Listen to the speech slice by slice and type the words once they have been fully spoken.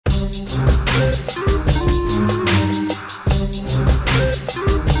So,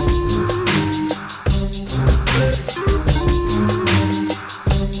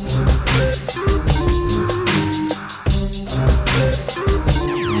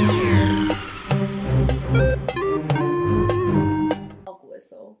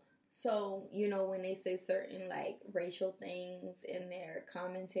 you know, when they say certain, like, racial things in their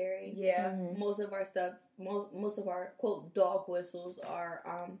commentary, most of our stuff, most of our, quote, dog whistles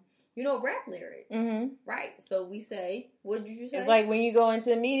are, you know, rap lyrics, right? So we say, what did you say? It's like when you go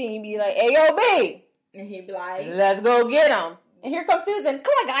into a meeting, you be like, "Hey, yo, B!" And he'd be like, "Let's go get him." And here comes Susan.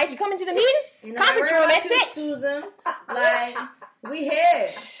 "Come on, guys, you coming to the meeting? Conference room at 6. Susan. Like, we here.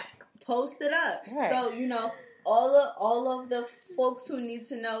 Post it up. Right. So, you know, all of the folks who need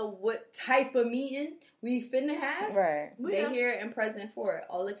to know what type of meeting we finna have, right? They're here and present for it,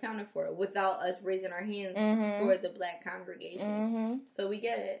 all accounted for it, without us raising our hands for the black congregation. So we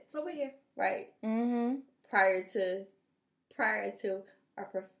get it, but we're here, right? Prior to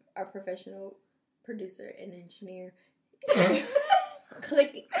our professional producer and engineer.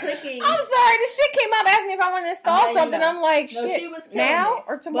 Clicking. I'm sorry, this shit came up asking me if I want to install something. You know. I'm like, shit, she was now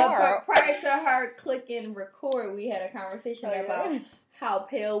or tomorrow? But prior to her clicking record, we had a conversation about how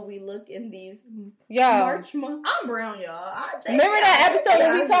pale we look in these March months. I'm brown, y'all. Remember that episode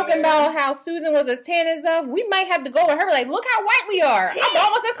when we talking about how Susan was as tan as of? We might have to go with her, like, look how white we are. I'm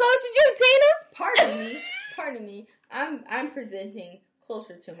almost as close as you, Tina. Pardon me. I'm presenting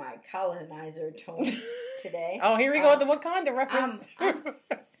closer to my colonizer tone today. Oh, here we go with the Wakanda reference. I'm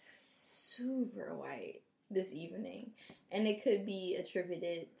super white this evening, and it could be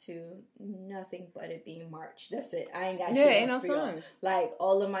attributed to nothing but it being March. That's it. I ain't got shit else for y'all. Like,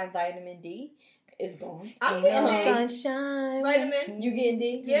 all of my vitamin D is gone. I'm getting D. Sunshine. Vitamin. You getting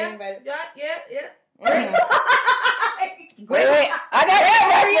D? Yeah. Yeah. Wait. I got that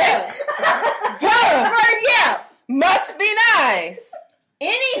reference. Hurry up. Must be nice.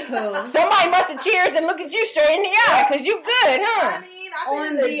 Anywho, somebody must have cheers and look at you straight in the eye because you good, huh? I mean, I'm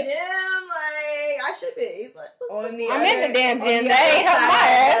in the gym, like I should be. Like, I'm in the damn gym. That ain't help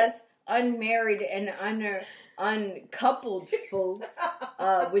my ass. Unmarried and uncoupled folks,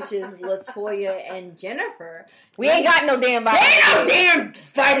 which is Latoya and Jennifer. We ain't got no damn vitamin. Ain't no damn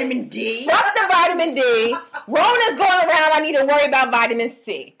vitamin D. Fuck the vitamin D. Rona's going around. I need to worry about vitamin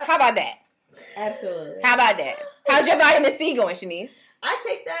C. How about that? Absolutely. How about that? How's your vitamin C going, Shanice? I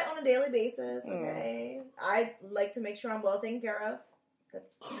take that on a daily basis, okay? I like to make sure I'm well taken care of. That's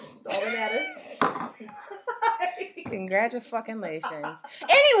all that matters. Congratulations.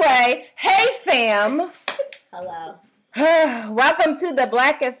 Anyway, hey fam. Hello. Welcome to the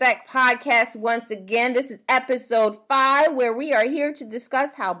Black Effect Podcast once again. This is episode 5, where we are here to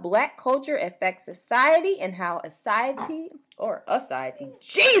discuss how black culture affects society and how society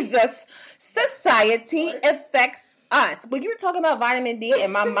affects us. When you were talking about vitamin D,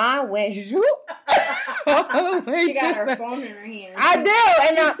 and my mind went zoop. She got her phone in her hand. I do,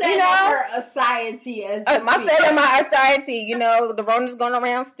 and she said, you know, her society as I said in my society. You know, the Rona's going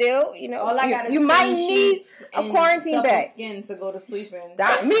around still. You know, all I got is you might need a quarantine bag. Skin to go to sleep in.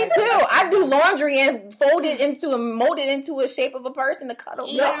 Me too. I do laundry and mold it into a shape of a person to cuddle.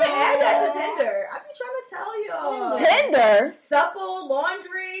 Yo, add that to Tinder. I be trying to tell y'all. Tinder, supple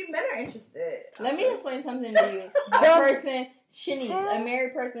laundry. Men are interested. Let me explain something to you. A person, Shanice, a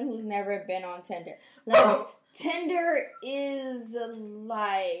married person who's never been on Tinder. Like, Tinder is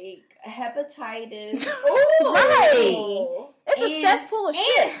like hepatitis. Right. It's a cesspool of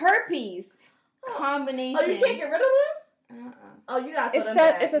shit. And herpes combination. Oh, you can't get rid of them? Oh, you got to put them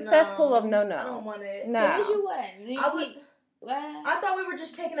back. It's a cesspool of no. I don't want it. No. So what you want? I thought we were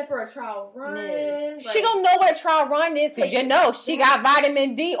just taking it for a trial run. Yes. She don't know what a trial run is because you know she got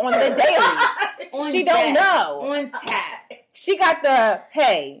vitamin D on the daily. She don't know. On tap. She got the,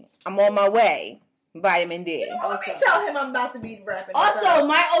 hey, I'm on my way. Vitamin D. You know, let me tell him I'm about to be rapping. Also,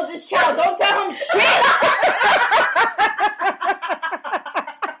 my oldest child, don't tell him shit.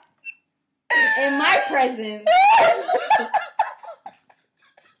 In my presence.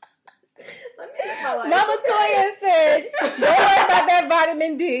 Mama Toya said, don't worry about that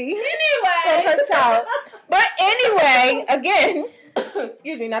vitamin D. Anyway. For her child. But anyway, again,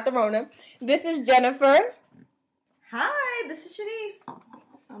 excuse me, not the Rona. This is Jennifer. Hi, this is Shanice.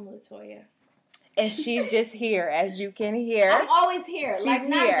 I'm Latoya. And she's just here, as you can hear. I'm always here. She's like,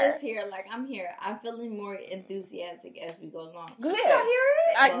 not here. just here. Like, I'm here. I'm feeling more enthusiastic as we go along. Good. Did y'all hear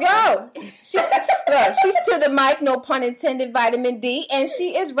it? She's to the mic, no pun intended, vitamin D, and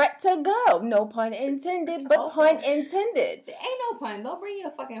she is ready to go. No pun intended, but also, pun intended. There ain't no pun. Don't bring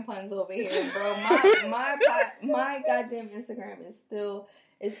your fucking puns over here, bro. My goddamn Instagram is still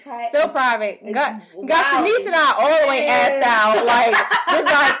It's private. Still private. Got Shanice and I all the way assed out, like just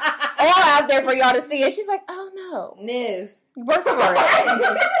like all out there for y'all to see. And she's like, "Oh no, Niz, work for us.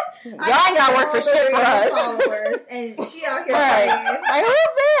 Y'all ain't got to work for shit for us." And she out here playing. Like, who's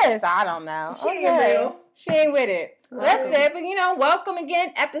this? I don't know. She ain't real. She ain't with it. That's it. But welcome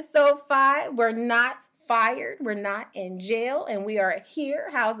again, episode 5. We're not fired. We're not in jail, and we are here.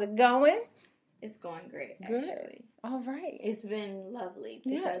 How's it going? It's going great, actually. Good. All right. It's been lovely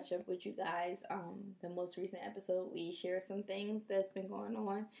to catch up with you guys. The most recent episode, we shared some things that's been going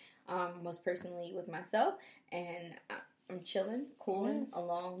on, most personally with myself, and I'm chilling, cooling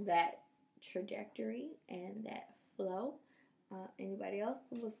along that trajectory and that flow. Anybody else?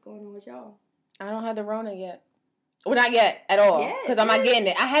 What's going on with y'all? I don't have the Rona yet. Well, not yet at all, because I'm not getting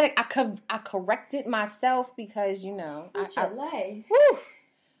it. I corrected myself because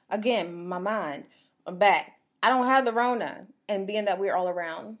Again, my mind. I'm back. I don't have the Rona. And being that we're all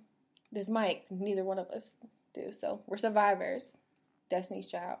around this mic, neither one of us do. So we're survivors. Destiny's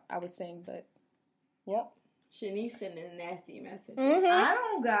Child, I would sing, but yep. Shanice sending a nasty message. Mm-hmm. I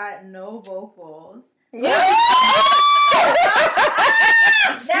don't got no vocals. Yeah.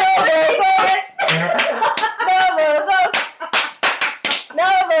 No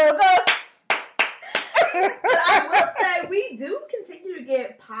vocals. But I will say we do continue to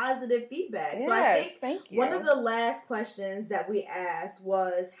get positive feedback. Yes, so I think thank you. One of the last questions that we asked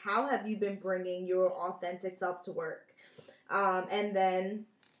was, how have you been bringing your authentic self to work? And then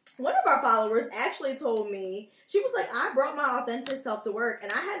one of our followers actually told me, she was like, I brought my authentic self to work,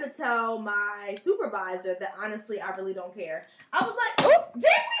 and I had to tell my supervisor that honestly, I really don't care. I was like, didn't we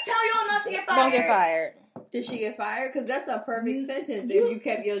tell y'all not to get fired? Don't get fired. Did she get fired? Because that's a perfect sentence if you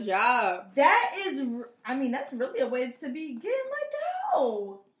kept your job. That is, that's really a way to be getting let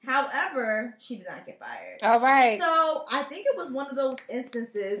go. However, she did not get fired. All right. So, I think it was one of those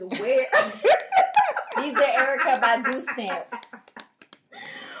instances where... These are Erykah Badu stamps.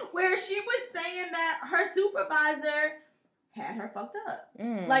 Where she was saying that her supervisor had her fucked up.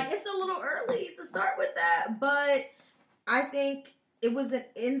 Like, it's a little early to start with that, but I think it was an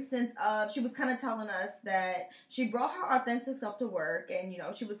instance of, she was kind of telling us that she brought her authentic self to work, and,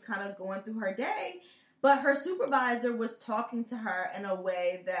 she was kind of going through her day, but her supervisor was talking to her in a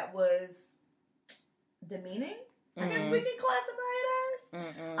way that was demeaning. I guess we can classify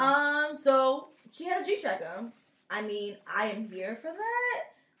it as. So she had a G-checker. I mean, I am here for that,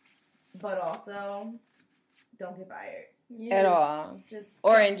 but also don't get fired. At all.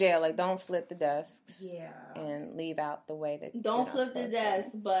 Or in jail. Like, don't flip the desks. Yeah. And leave out the way that don't flip the desk,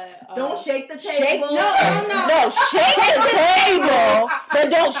 but... don't shake the table. No, shake the table, but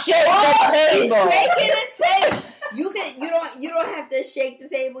don't shake the table. Shaking the table. You don't have to shake the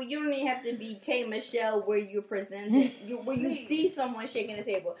table. You don't even have to be K. Michelle where you're presenting, where you see someone shaking the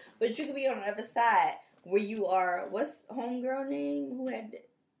table. But you could be on the other side where you are, what's homegirl name?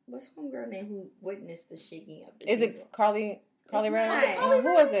 What's homegirl name who witnessed the shaking of the table? Is it Carly Rae?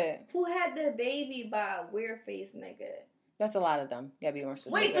 Who was it? Who had the baby by a weird face nigga? That's a lot of them. Yeah, be more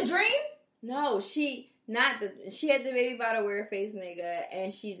specific. Wait, The Dream? No, she had the baby by the weird face nigga,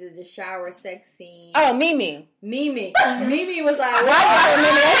 and she did the shower sex scene. Oh, Mimi. Mimi was like, why do I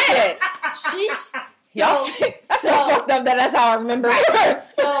remember that shit? That's so fucked up that's how I remember it.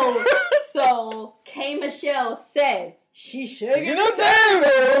 So K. Michelle said she's shaking the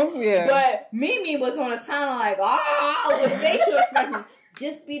table. Yeah. But Mimi was on a time like, with facial expression.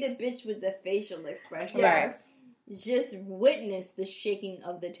 Just be the bitch with the facial expression. Yes. Just witness the shaking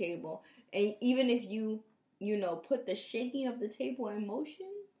of the table. And even if you put the shaking of the table in motion,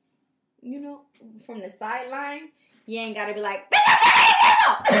 from the sideline, you ain't got to be like,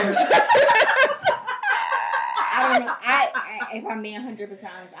 I don't know. If I'm being 100%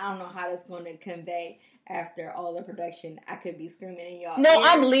 honest, I don't know how that's going to convey after all the production. I could be screaming in y'all. No,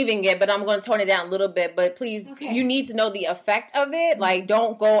 I'm leaving it, but I'm going to tone it down a little bit. But please, you need to know the effect of it. Like,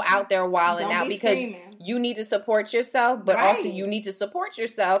 don't go out there wilding out because you need to support yourself, but also you need to support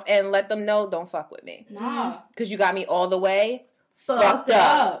yourself and let them know, don't fuck with me. Nah. Because you got me all the way fucked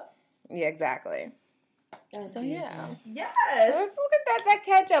up. Yeah, exactly. So, yeah. Yes. Let's look at that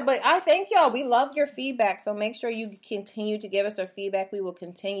catch up. But I thank y'all. We love your feedback. So make sure you continue to give us our feedback. We will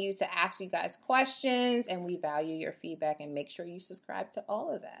continue to ask you guys questions, and we value your feedback. And make sure you subscribe to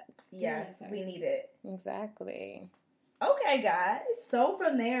all of that. Yes, we need it. Exactly. Okay, guys. So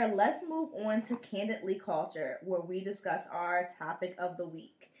from there, let's move on to Candidly Culture, where we discuss our topic of the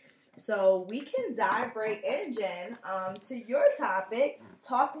week. So we can dive right in, Jen, to your topic,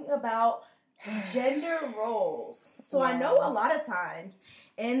 talking about gender roles. So I know a lot of times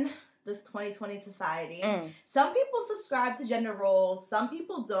in this 2020 society. Some people subscribe to gender roles, some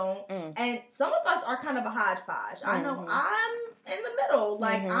people don't, and some of us are kind of a hodgepodge. I know I'm in the middle.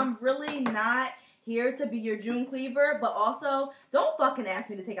 Like, I'm really not here to be your June Cleaver, but also don't fucking ask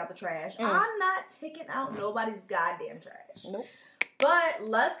me to take out the trash. I'm not taking out nobody's goddamn trash. Nope. But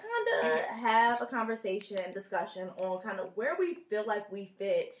let's kind of have a discussion on kind of where we feel like we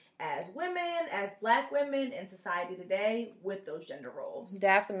fit as women, as Black women in society today with those gender roles.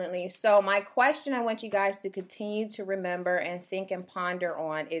 Definitely. So my question I want you guys to continue to remember and think and ponder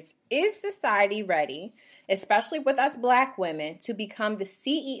on is society ready, especially with us Black women, to become the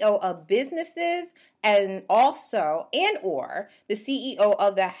CEO of businesses and or the CEO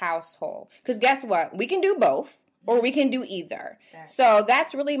of the household? Because guess what? We can do both. Or we can do either. So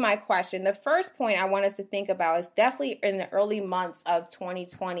that's really my question. The first point I want us to think about is definitely in the early months of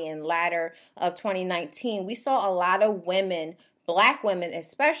 2020 and latter of 2019, we saw a lot of women, Black women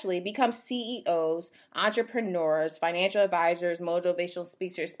especially, become CEOs, entrepreneurs, financial advisors, motivational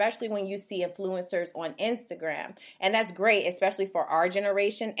speakers, especially when you see influencers on Instagram. And that's great, especially for our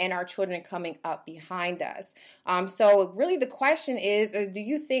generation and our children coming up behind us. So really the question is do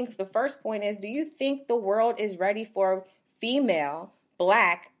you think the world is ready for female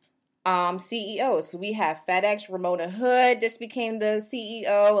Black CEOs? Because we have FedEx, Ramona Hood just became the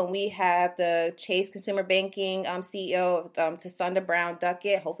CEO, and we have the Chase Consumer Banking CEO, Tasunda Brown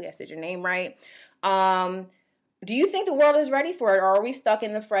Duckett. Hopefully I said your name right. Do you think the world is ready for it, or are we stuck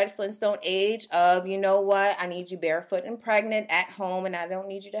in the Fred Flintstone age of, you know what, I need you barefoot and pregnant at home, and I don't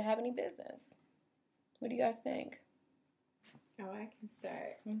need you to have any business? What do you guys think? Oh, I can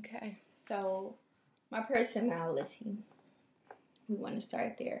start. Okay. So, my personality, we want to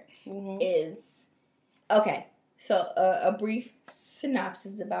start there, is, okay, so a brief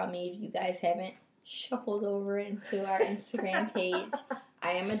synopsis about me, if you guys haven't shuffled over into our Instagram page.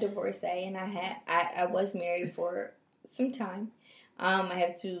 I am a divorcee, and I was married for some time. I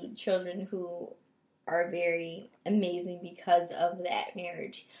have 2 children who are very amazing because of that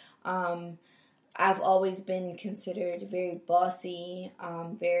marriage. I've always been considered very bossy,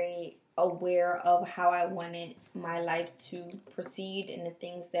 very aware of how I wanted my life to proceed and the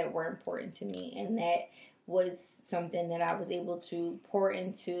things that were important to me, and that was something that I was able to pour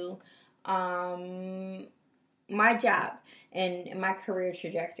into my job and my career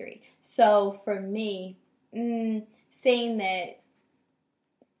trajectory. So for me, saying that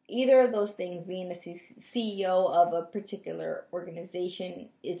either of those things, being the CEO of a particular organization,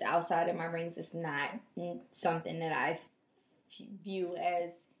 is outside of my rings, is not something that I view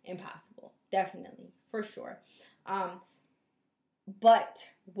as impossible. Definitely, for sure. But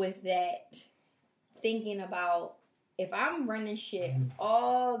with that, thinking about if I'm running shit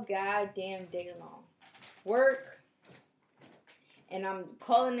all goddamn day long, work, and I'm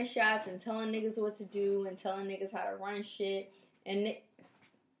calling the shots and telling niggas what to do and telling niggas how to run shit, and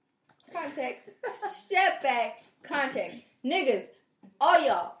context, step back, context. Niggas, all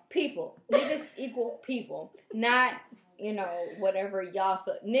y'all, people. Niggas equal people. Not, whatever y'all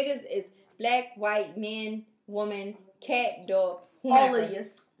feel. Niggas is black, white, man, woman, cat, dog, whoever.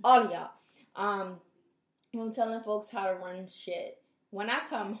 All of y'all. I'm telling folks how to run shit. When I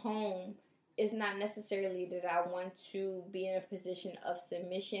come home, it's not necessarily that I want to be in a position of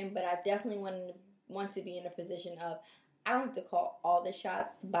submission, but I definitely want to be in a position of, I don't have to call all the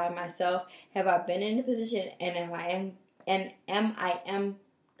shots by myself. Have I been in a position, and am I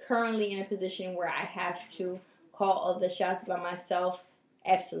currently in a position where I have to call all the shots by myself?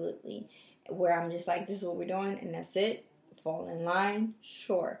 Absolutely. Where I'm just like, this is what we're doing, and that's it. Fall in line,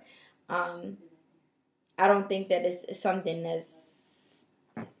 sure. I don't think that it's something that's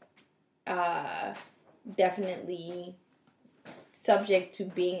definitely subject to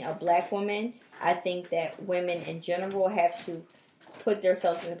being a black woman. I think that women in general have to put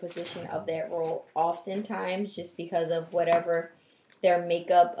themselves in a position of that role oftentimes, just because of whatever their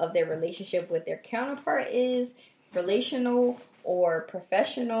makeup of their relationship with their counterpart is, relational or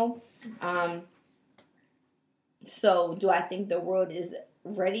professional. So do I think the world is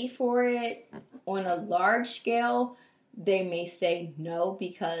ready for it on a large scale? They may say no,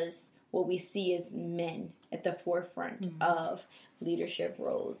 because what we see is men at the forefront of leadership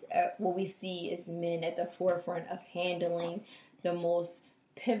roles. What we see is men at the forefront of handling the most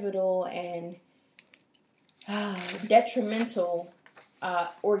pivotal and detrimental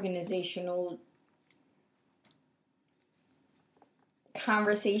organizational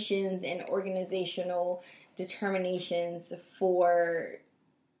conversations and organizational determinations for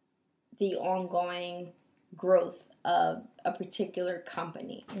the ongoing growth of a particular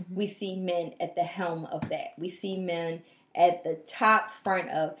company. We see men at the helm of that. We see men at the top front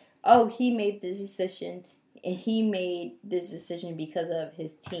of oh, he made this decision, and he made this decision because of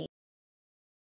his team.